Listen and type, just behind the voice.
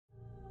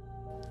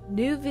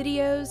New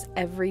videos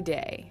every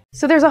day.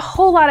 So there's a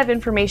whole lot of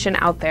information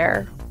out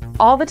there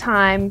all the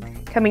time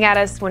coming at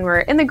us when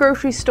we're in the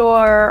grocery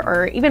store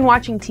or even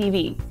watching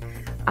TV.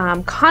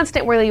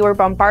 Constantly we're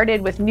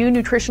bombarded with new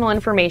nutritional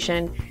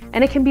information,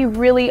 and it can be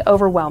really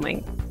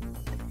overwhelming.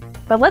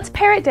 But let's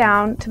pare it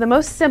down to the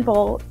most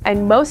simple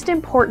and most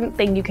important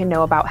thing you can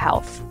know about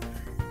health.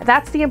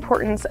 That's the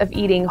importance of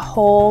eating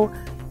whole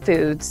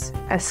foods,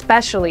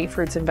 especially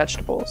fruits and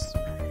vegetables.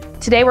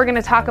 Today we're going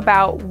to talk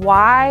about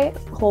why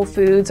whole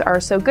foods are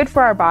so good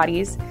for our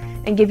bodies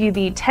and give you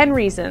the 10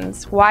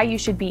 reasons why you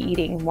should be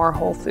eating more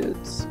whole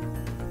foods.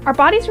 Our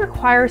bodies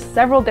require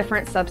several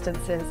different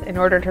substances in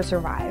order to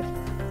survive.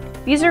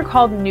 These are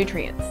called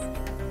nutrients.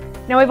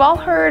 Now we've all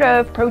heard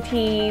of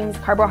proteins,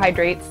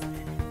 carbohydrates,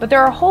 but there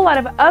are a whole lot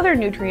of other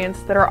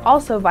nutrients that are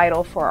also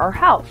vital for our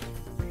health.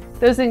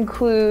 Those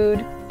include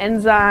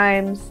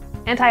enzymes,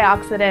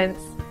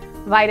 antioxidants,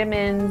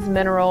 vitamins,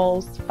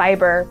 minerals,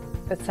 fiber,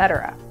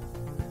 etc.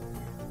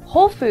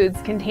 Whole foods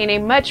contain a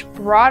much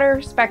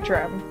broader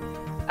spectrum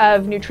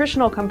of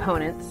nutritional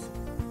components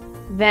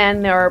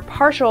than their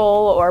partial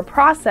or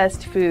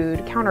processed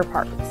food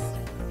counterparts.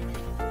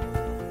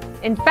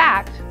 In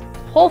fact,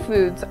 whole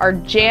foods are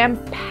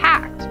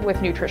jam-packed with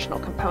nutritional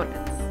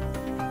components.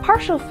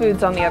 Partial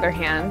foods, on the other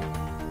hand,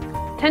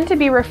 tend to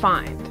be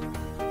refined.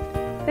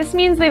 This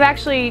means they've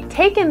actually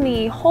taken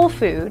the whole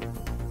food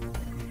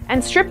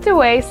and stripped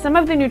away some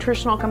of the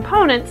nutritional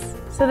components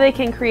so they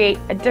can create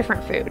a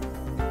different food.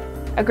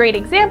 A great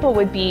example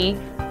would be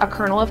a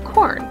kernel of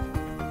corn.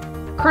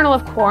 A kernel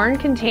of corn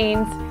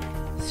contains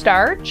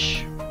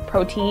starch,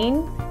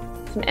 protein,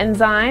 some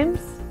enzymes,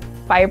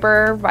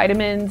 fiber,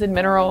 vitamins, and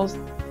minerals.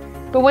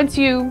 But once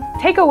you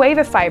take away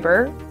the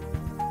fiber,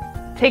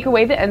 take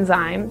away the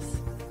enzymes,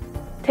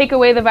 take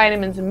away the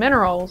vitamins and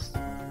minerals,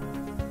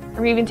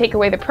 or even take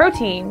away the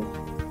protein,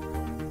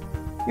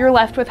 you're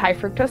left with high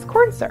fructose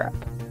corn syrup.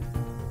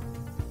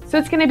 So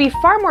it's going to be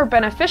far more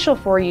beneficial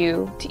for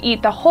you to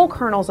eat the whole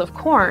kernels of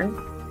corn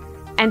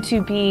and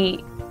to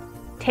be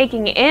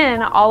taking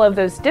in all of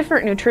those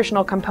different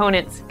nutritional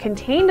components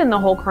contained in the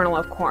whole kernel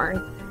of corn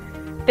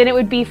than it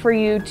would be for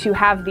you to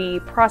have the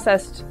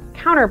processed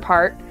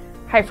counterpart,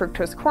 high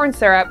fructose corn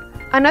syrup.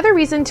 Another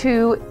reason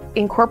to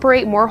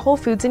incorporate more whole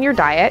foods in your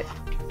diet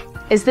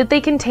is that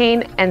they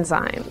contain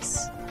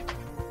enzymes.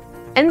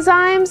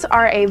 Enzymes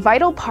are a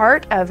vital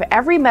part of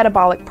every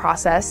metabolic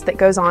process that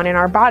goes on in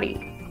our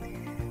body,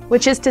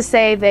 which is to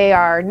say they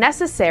are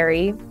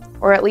necessary,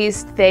 or at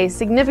least they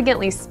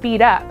significantly speed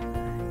up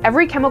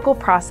every chemical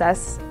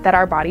process that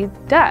our body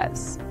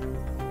does.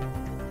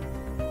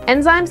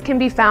 Enzymes can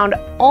be found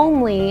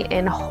only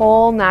in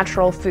whole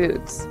natural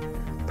foods.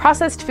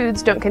 Processed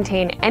foods don't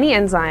contain any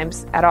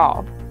enzymes at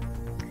all.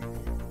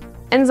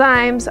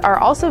 Enzymes are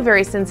also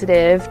very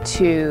sensitive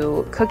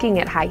to cooking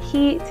at high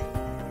heat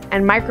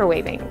and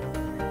microwaving.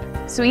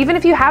 So even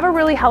if you have a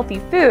really healthy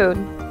food,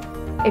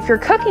 if you're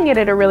cooking it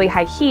at a really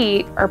high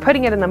heat or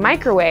putting it in the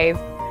microwave,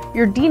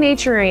 you're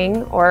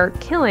denaturing or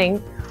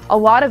killing a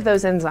lot of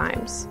those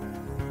enzymes.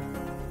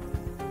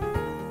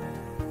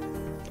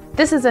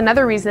 This is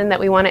another reason that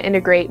we want to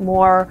integrate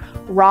more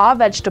raw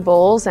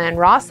vegetables and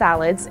raw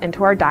salads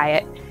into our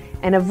diet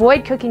and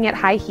avoid cooking at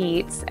high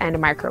heats and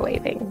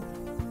microwaving.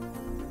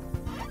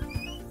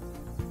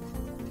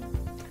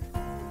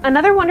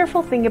 Another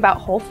wonderful thing about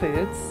whole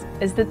foods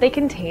is that they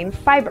contain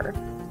fiber.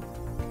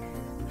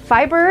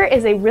 Fiber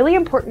is a really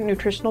important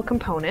nutritional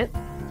component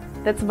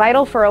that's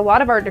vital for a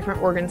lot of our different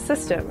organ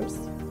systems.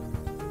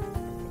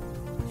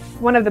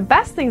 One of the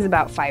best things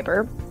about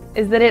fiber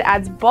is that it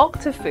adds bulk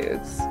to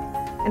foods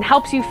and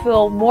helps you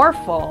feel more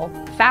full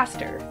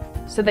faster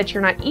so that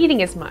you're not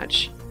eating as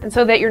much and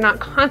so that you're not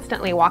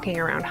constantly walking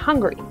around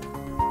hungry.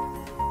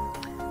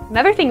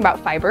 Another thing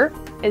about fiber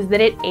is that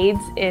it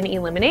aids in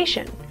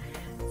elimination.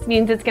 This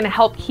means it's going to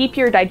help keep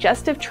your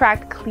digestive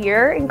tract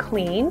clear and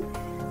clean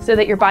so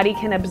that your body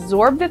can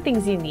absorb the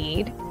things you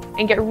need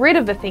and get rid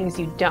of the things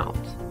you don't.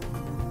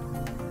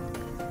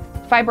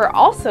 Fiber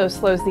also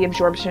slows the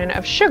absorption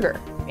of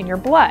sugar in your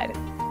blood.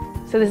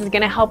 So this is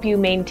going to help you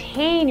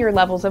maintain your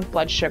levels of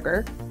blood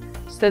sugar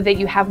so that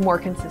you have more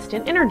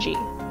consistent energy.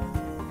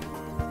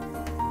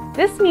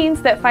 This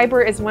means that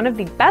fiber is one of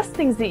the best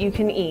things that you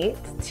can eat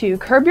to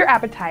curb your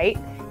appetite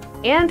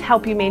and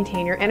help you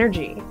maintain your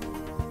energy.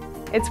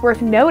 It's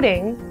worth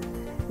noting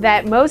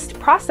that most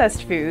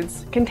processed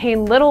foods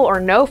contain little or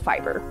no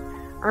fiber,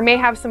 or may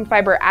have some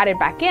fiber added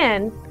back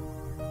in,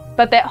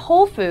 but that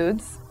whole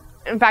foods,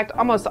 in fact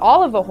almost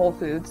all of the whole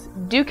foods,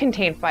 do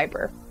contain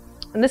fiber.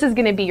 And this is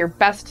going to be your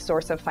best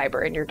source of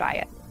fiber in your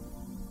diet.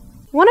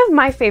 One of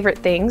my favorite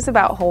things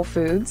about whole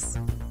foods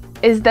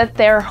is that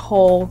they're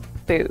whole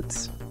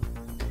foods.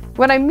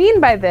 What I mean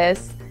by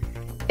this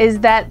is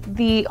that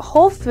the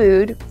whole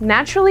food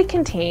naturally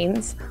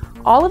contains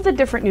all of the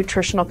different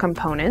nutritional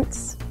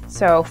components,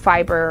 so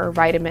fiber,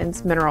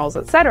 vitamins, minerals,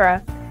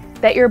 etc.,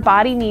 that your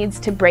body needs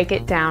to break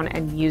it down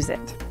and use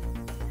it.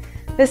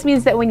 This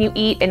means that when you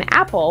eat an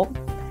apple,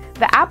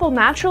 the apple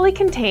naturally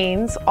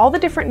contains all the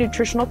different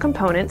nutritional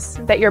components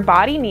that your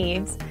body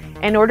needs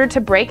in order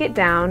to break it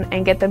down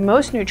and get the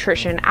most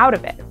nutrition out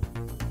of it.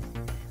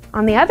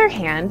 On the other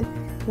hand,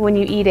 when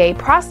you eat a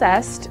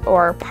processed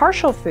or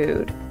partial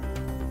food,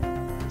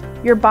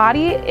 your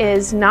body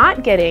is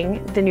not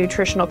getting the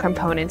nutritional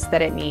components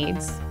that it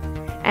needs.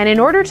 And in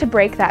order to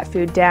break that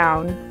food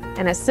down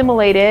and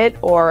assimilate it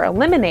or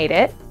eliminate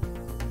it,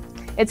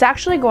 it's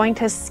actually going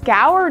to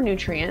scour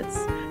nutrients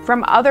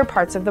from other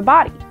parts of the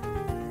body.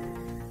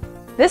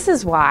 This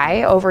is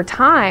why, over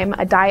time,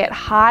 a diet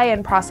high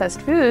in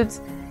processed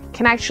foods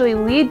can actually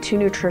lead to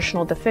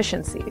nutritional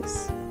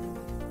deficiencies.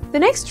 The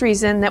next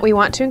reason that we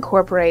want to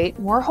incorporate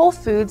more whole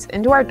foods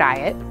into our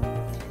diet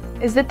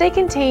is that they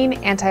contain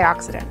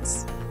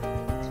antioxidants.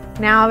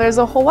 Now, there's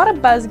a whole lot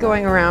of buzz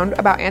going around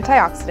about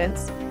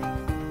antioxidants,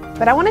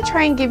 but I want to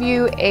try and give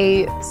you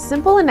a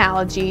simple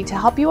analogy to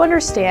help you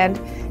understand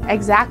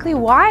exactly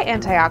why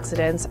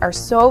antioxidants are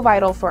so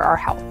vital for our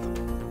health.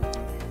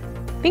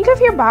 Think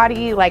of your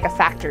body like a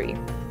factory.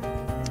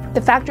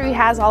 The factory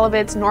has all of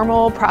its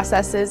normal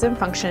processes and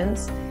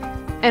functions,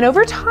 and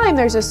over time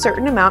there's a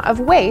certain amount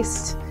of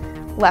waste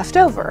left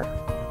over.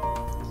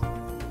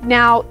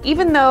 Now,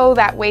 even though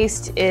that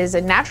waste is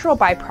a natural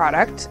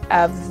byproduct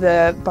of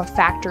the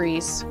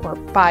factory's or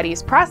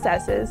body's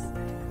processes,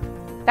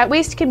 that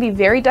waste can be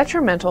very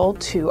detrimental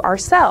to our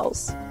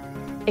cells.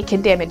 It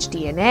can damage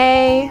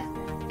DNA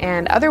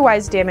and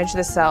otherwise damage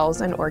the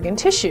cells and organ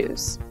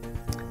tissues.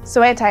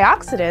 So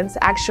antioxidants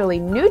actually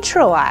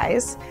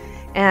neutralize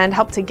and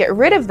help to get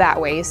rid of that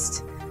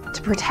waste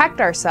to protect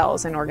our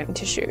cells and organ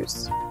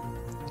tissues.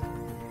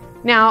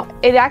 Now,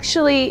 it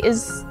actually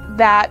is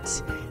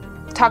that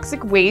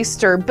toxic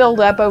waste or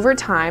buildup over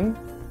time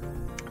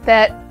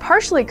that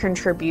partially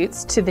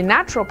contributes to the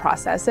natural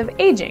process of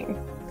aging.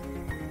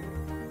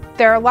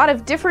 There are a lot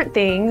of different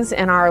things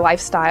in our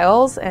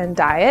lifestyles and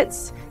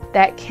diets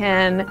that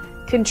can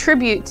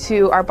contribute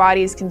to our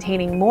bodies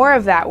containing more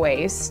of that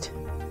waste.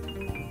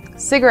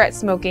 Cigarette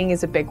smoking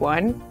is a big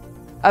one.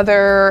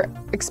 Other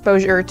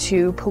exposure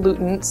to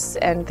pollutants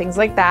and things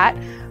like that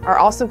are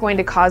also going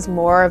to cause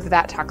more of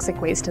that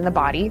toxic waste in the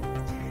body.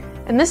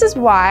 And this is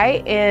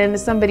why in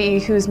somebody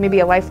who's maybe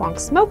a lifelong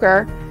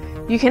smoker,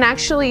 you can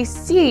actually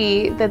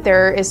see that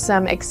there is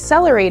some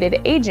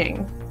accelerated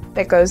aging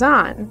that goes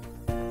on.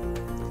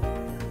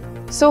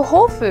 So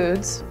whole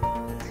foods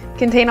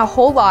contain a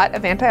whole lot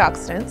of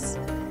antioxidants,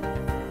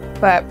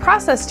 but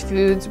processed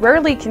foods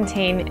rarely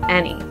contain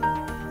any.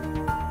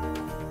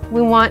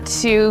 We want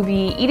to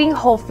be eating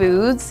whole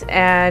foods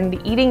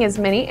and eating as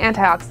many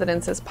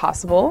antioxidants as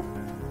possible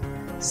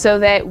so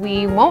that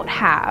we won't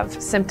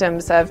have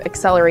symptoms of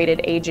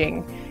accelerated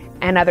aging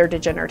and other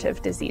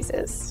degenerative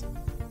diseases.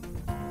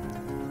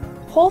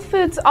 Whole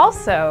foods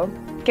also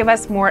give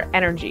us more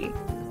energy.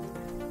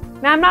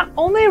 Now, I'm not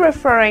only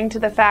referring to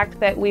the fact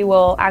that we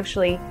will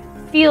actually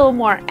feel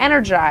more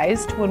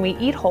energized when we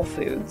eat whole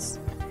foods,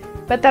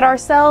 but that our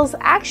cells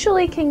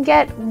actually can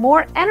get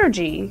more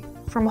energy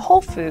from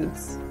whole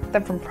foods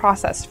than from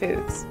processed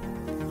foods.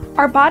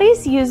 Our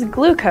bodies use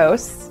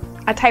glucose,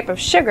 a type of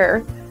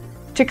sugar,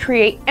 to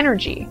create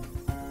energy.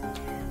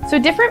 So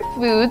different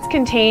foods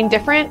contain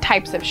different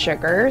types of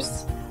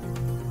sugars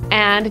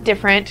and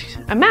different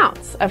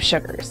amounts of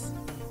sugars.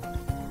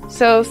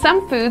 So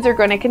some foods are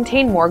going to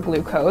contain more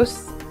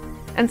glucose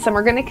and some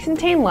are going to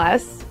contain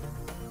less.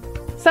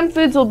 Some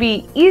foods will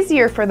be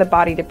easier for the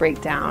body to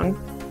break down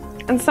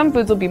and some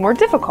foods will be more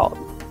difficult.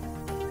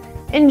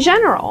 In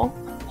general,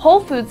 whole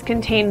foods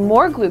contain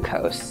more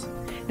glucose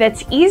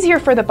that's easier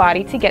for the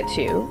body to get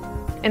to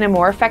in a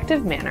more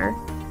effective manner.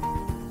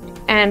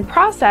 And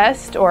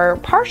processed or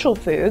partial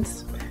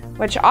foods,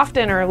 which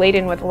often are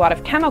laden with a lot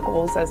of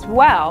chemicals as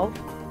well,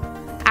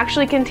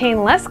 actually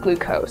contain less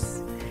glucose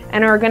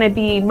and are going to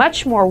be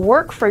much more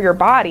work for your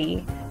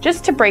body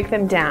just to break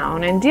them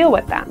down and deal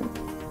with them.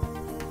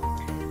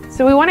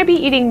 So we want to be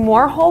eating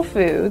more whole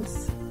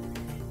foods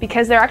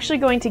because they're actually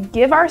going to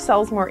give our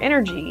cells more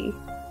energy,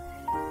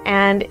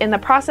 and in the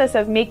process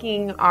of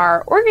making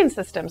our organ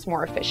systems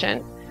more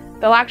efficient,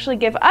 they'll actually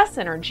give us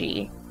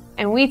energy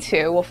and we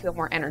too will feel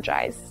more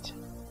energized.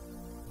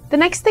 The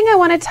next thing I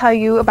want to tell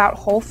you about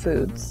whole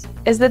foods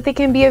is that they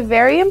can be a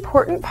very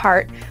important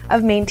part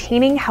of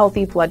maintaining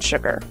healthy blood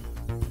sugar.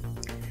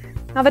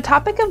 Now, the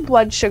topic of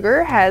blood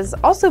sugar has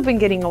also been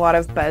getting a lot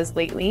of buzz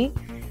lately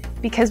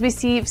because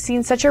we've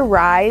seen such a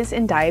rise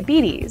in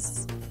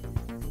diabetes.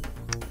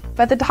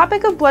 But the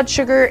topic of blood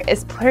sugar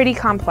is pretty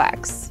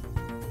complex.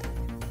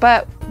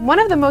 But one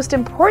of the most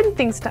important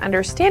things to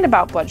understand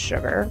about blood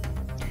sugar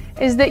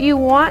is that you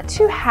want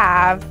to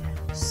have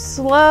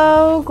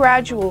slow,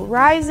 gradual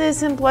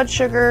rises in blood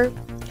sugar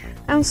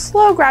and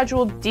slow,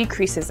 gradual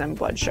decreases in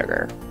blood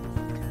sugar.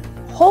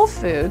 Whole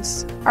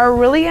foods are a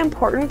really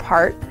important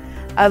part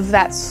of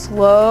that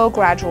slow,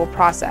 gradual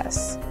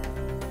process.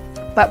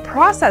 But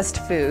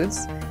processed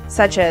foods,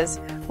 such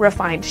as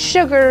refined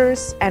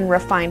sugars and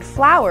refined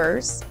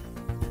flours,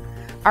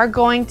 are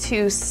going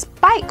to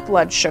spike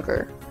blood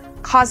sugar,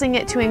 causing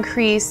it to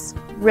increase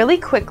really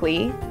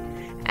quickly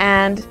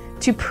and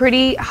to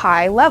pretty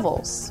high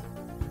levels.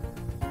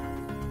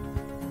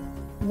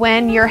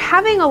 when you're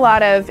having a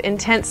lot of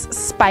intense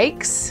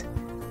spikes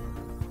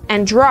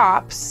and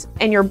drops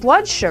in your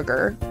blood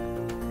sugar,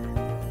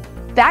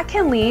 that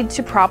can lead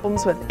to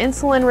problems with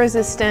insulin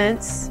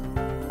resistance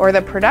or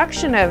the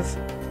production of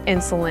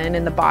insulin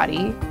in the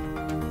body.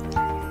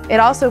 It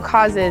also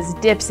causes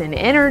dips in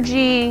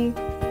energy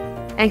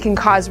and can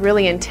cause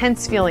really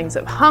intense feelings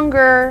of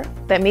hunger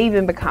that may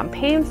even become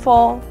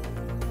painful.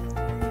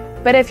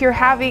 But if you're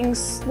having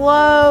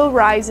slow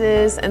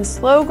rises and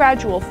slow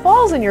gradual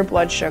falls in your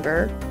blood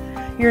sugar,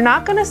 you're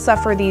not going to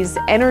suffer these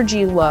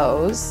energy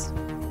lows.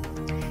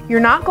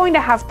 You're not going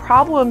to have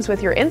problems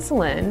with your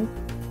insulin.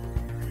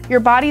 Your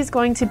body's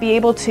going to be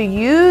able to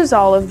use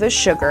all of the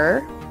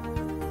sugar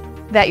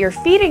that you're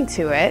feeding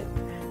to it,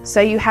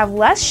 so you have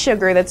less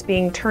sugar that's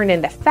being turned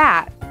into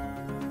fat.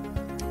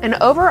 And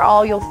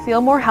overall, you'll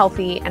feel more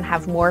healthy and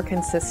have more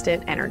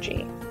consistent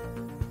energy.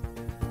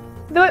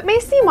 Though it may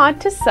seem odd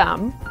to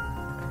some,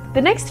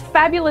 the next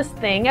fabulous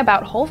thing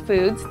about whole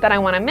foods that I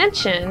want to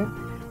mention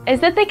is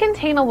that they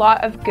contain a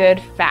lot of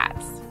good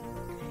fats.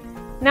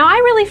 Now, I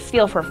really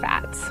feel for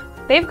fats.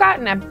 They've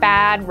gotten a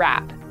bad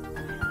rap,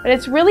 but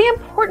it's really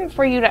important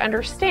for you to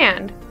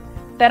understand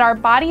that our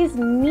bodies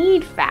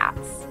need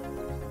fats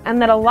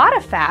and that a lot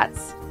of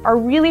fats are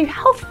really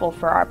healthful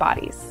for our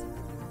bodies.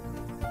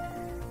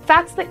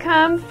 Fats that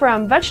come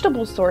from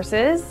vegetable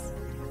sources,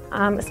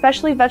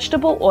 especially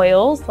vegetable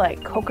oils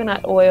like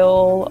coconut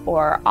oil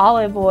or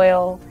olive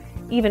oil,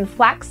 even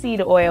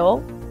flaxseed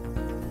oil,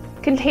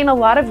 contain a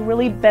lot of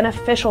really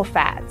beneficial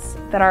fats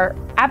that are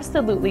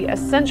absolutely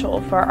essential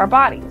for our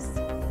bodies.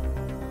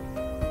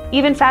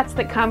 Even fats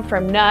that come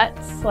from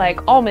nuts like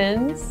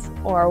almonds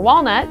or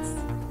walnuts,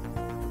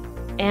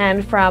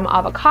 and from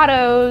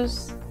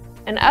avocados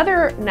and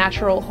other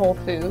natural whole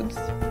foods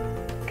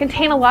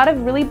contain a lot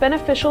of really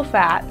beneficial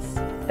fats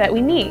that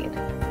we need.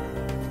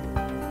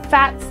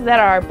 Fats that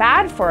are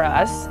bad for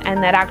us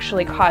and that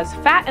actually cause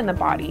fat in the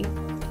body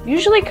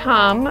usually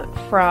come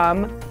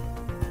from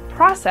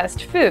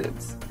processed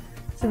foods.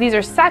 So these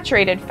are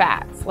saturated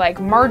fats like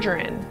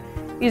margarine.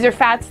 These are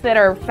fats that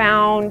are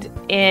found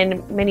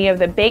in many of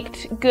the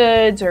baked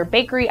goods or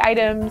bakery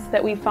items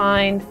that we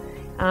find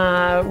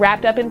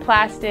wrapped up in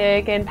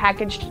plastic and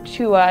packaged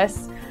to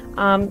us.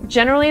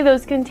 Generally,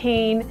 those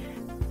contain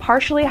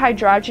partially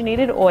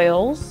hydrogenated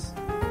oils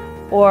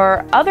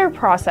or other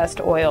processed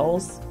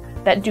oils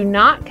that do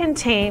not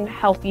contain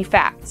healthy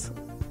fats.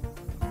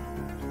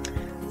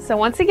 So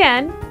once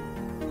again,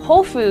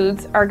 whole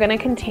foods are going to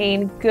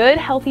contain good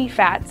healthy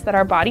fats that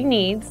our body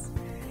needs,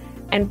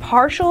 and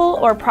partial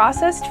or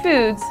processed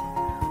foods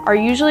are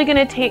usually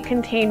going to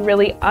contain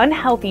really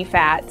unhealthy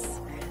fats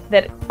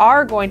that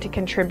are going to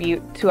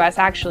contribute to us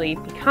actually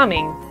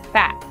becoming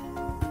fat.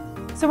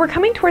 So we're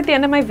coming toward the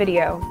end of my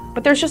video,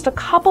 but there's just a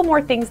couple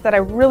more things that I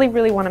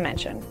really want to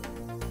mention.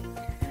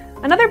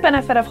 Another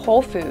benefit of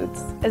whole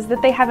foods is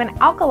that they have an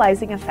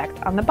alkalizing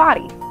effect on the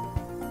body.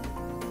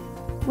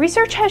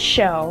 Research has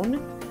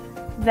shown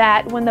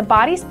that when the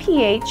body's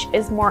pH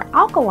is more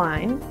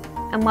alkaline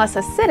and less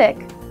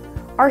acidic,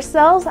 our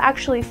cells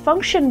actually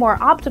function more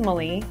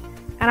optimally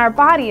and our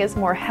body is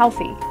more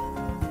healthy.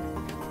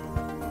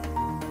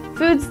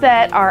 Foods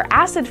that are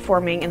acid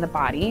forming in the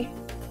body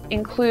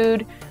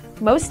include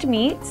most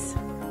meats,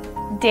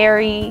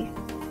 dairy,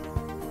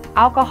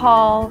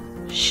 alcohol,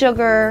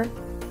 sugar,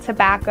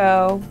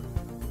 tobacco,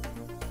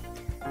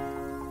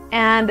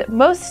 and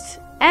most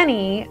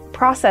any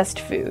processed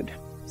food.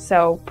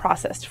 So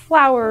processed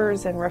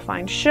flours and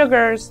refined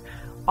sugars,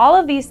 all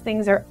of these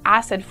things are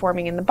acid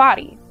forming in the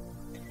body.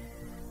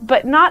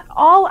 But not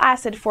all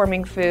acid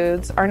forming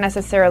foods are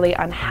necessarily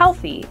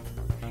unhealthy.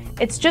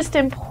 It's just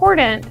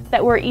important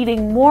that we're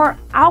eating more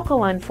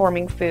alkaline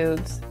forming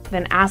foods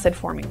than acid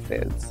forming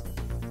foods.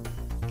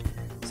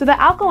 So the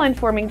alkaline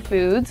forming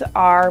foods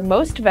are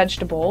most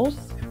vegetables,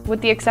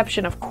 with the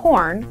exception of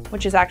corn,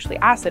 which is actually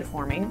acid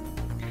forming.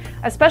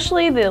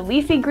 Especially the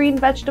leafy green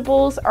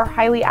vegetables are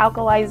highly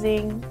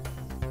alkalizing.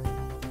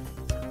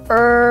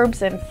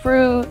 Herbs and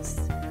fruits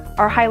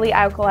are highly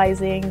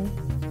alkalizing.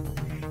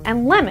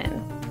 And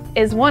lemon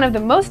is one of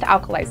the most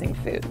alkalizing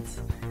foods.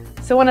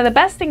 So one of the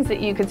best things that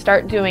you could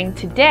start doing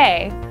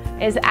today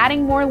is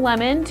adding more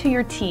lemon to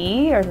your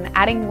tea or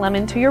adding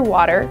lemon to your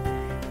water,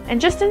 and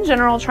just in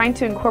general trying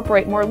to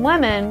incorporate more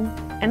lemon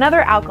and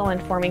other alkaline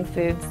forming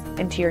foods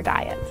into your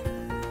diet.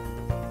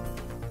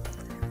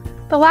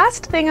 The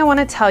last thing I want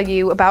to tell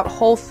you about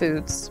whole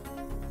foods,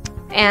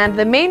 and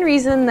the main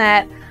reason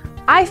that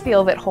I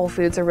feel that whole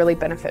foods are really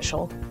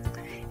beneficial,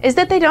 is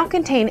that they don't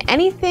contain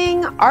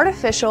anything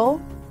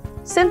artificial,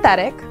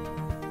 synthetic,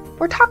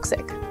 or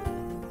toxic.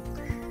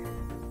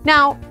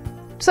 Now,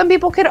 some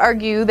people could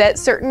argue that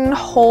certain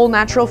whole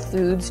natural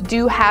foods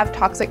do have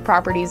toxic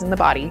properties in the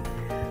body,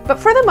 but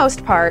for the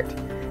most part,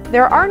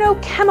 there are no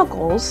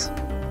chemicals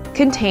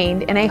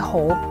contained in a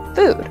whole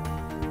food.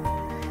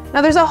 Now,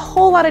 there's a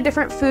whole lot of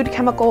different food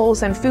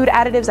chemicals and food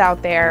additives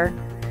out there.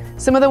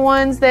 Some of the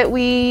ones that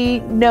we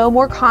know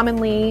more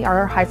commonly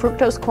are high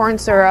fructose corn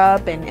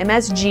syrup and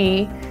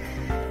MSG.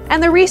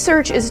 And the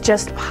research is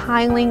just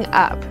piling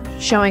up,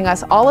 showing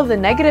us all of the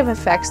negative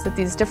effects that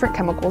these different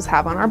chemicals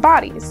have on our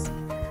bodies.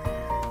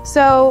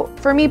 So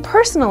for me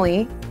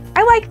personally,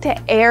 I like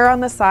to err on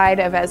the side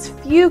of as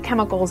few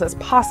chemicals as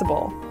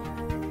possible.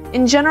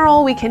 In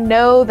general, we can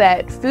know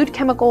that food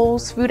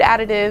chemicals, food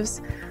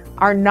additives,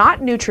 are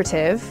not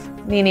nutritive,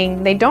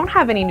 meaning they don't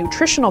have any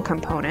nutritional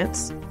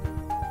components,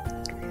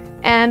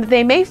 and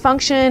they may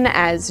function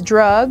as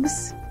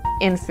drugs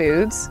in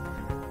foods.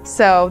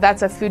 So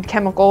that's a food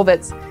chemical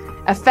that's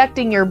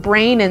affecting your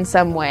brain in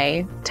some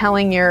way,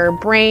 telling your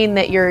brain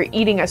that you're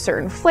eating a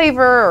certain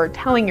flavor or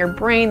telling your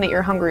brain that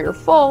you're hungry or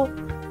full,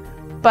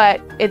 but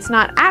it's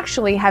not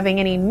actually having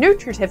any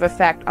nutritive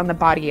effect on the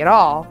body at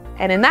all,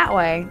 and in that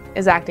way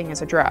is acting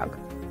as a drug.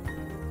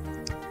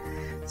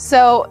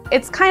 So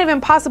it's kind of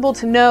impossible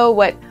to know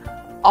what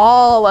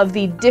all of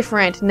the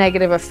different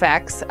negative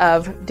effects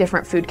of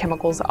different food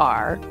chemicals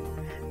are,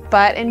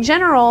 but in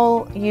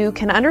general, you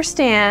can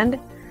understand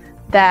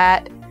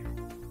that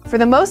for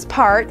the most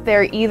part,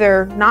 they're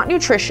either not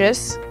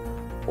nutritious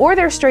or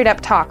they're straight up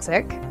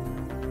toxic,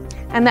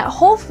 and that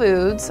whole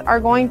foods are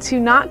going to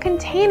not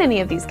contain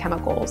any of these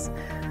chemicals.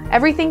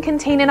 Everything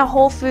contained in a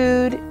whole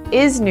food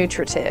is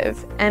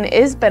nutritive and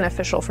is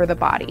beneficial for the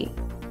body.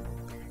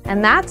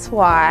 And that's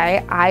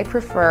why I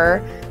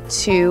prefer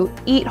to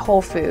eat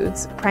whole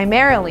foods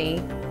primarily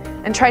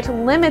and try to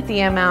limit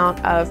the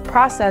amount of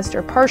processed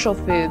or partial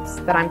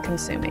foods that I'm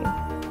consuming.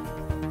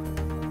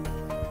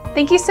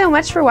 Thank you so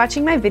much for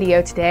watching my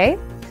video today.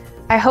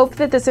 I hope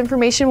that this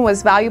information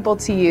was valuable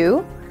to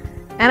you,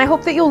 and I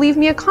hope that you'll leave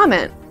me a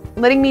comment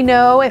letting me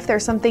know if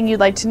there's something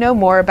you'd like to know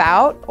more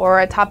about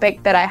or a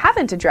topic that I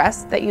haven't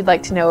addressed that you'd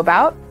like to know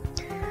about.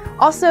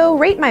 Also,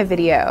 rate my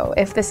video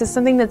if this is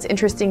something that's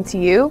interesting to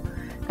you,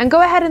 and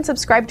go ahead and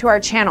subscribe to our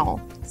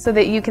channel so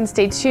that you can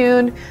stay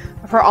tuned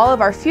for all of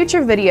our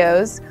future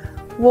videos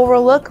where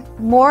we'll look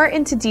more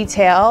into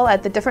detail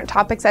at the different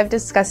topics I've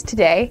discussed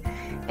today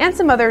and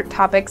some other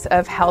topics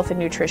of health and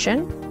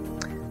nutrition.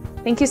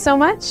 Thank you so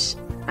much,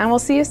 and we'll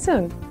see you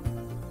soon.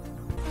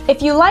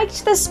 If you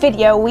liked this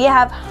video, we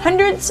have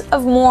hundreds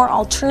of more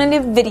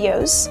alternative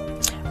videos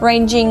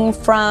ranging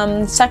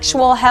from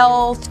sexual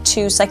health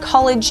to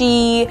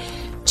psychology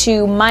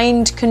to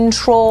mind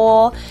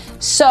control.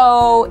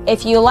 So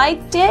if you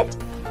liked it,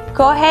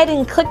 go ahead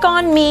and click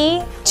on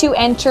me to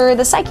enter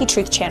the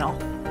Psychetruth channel.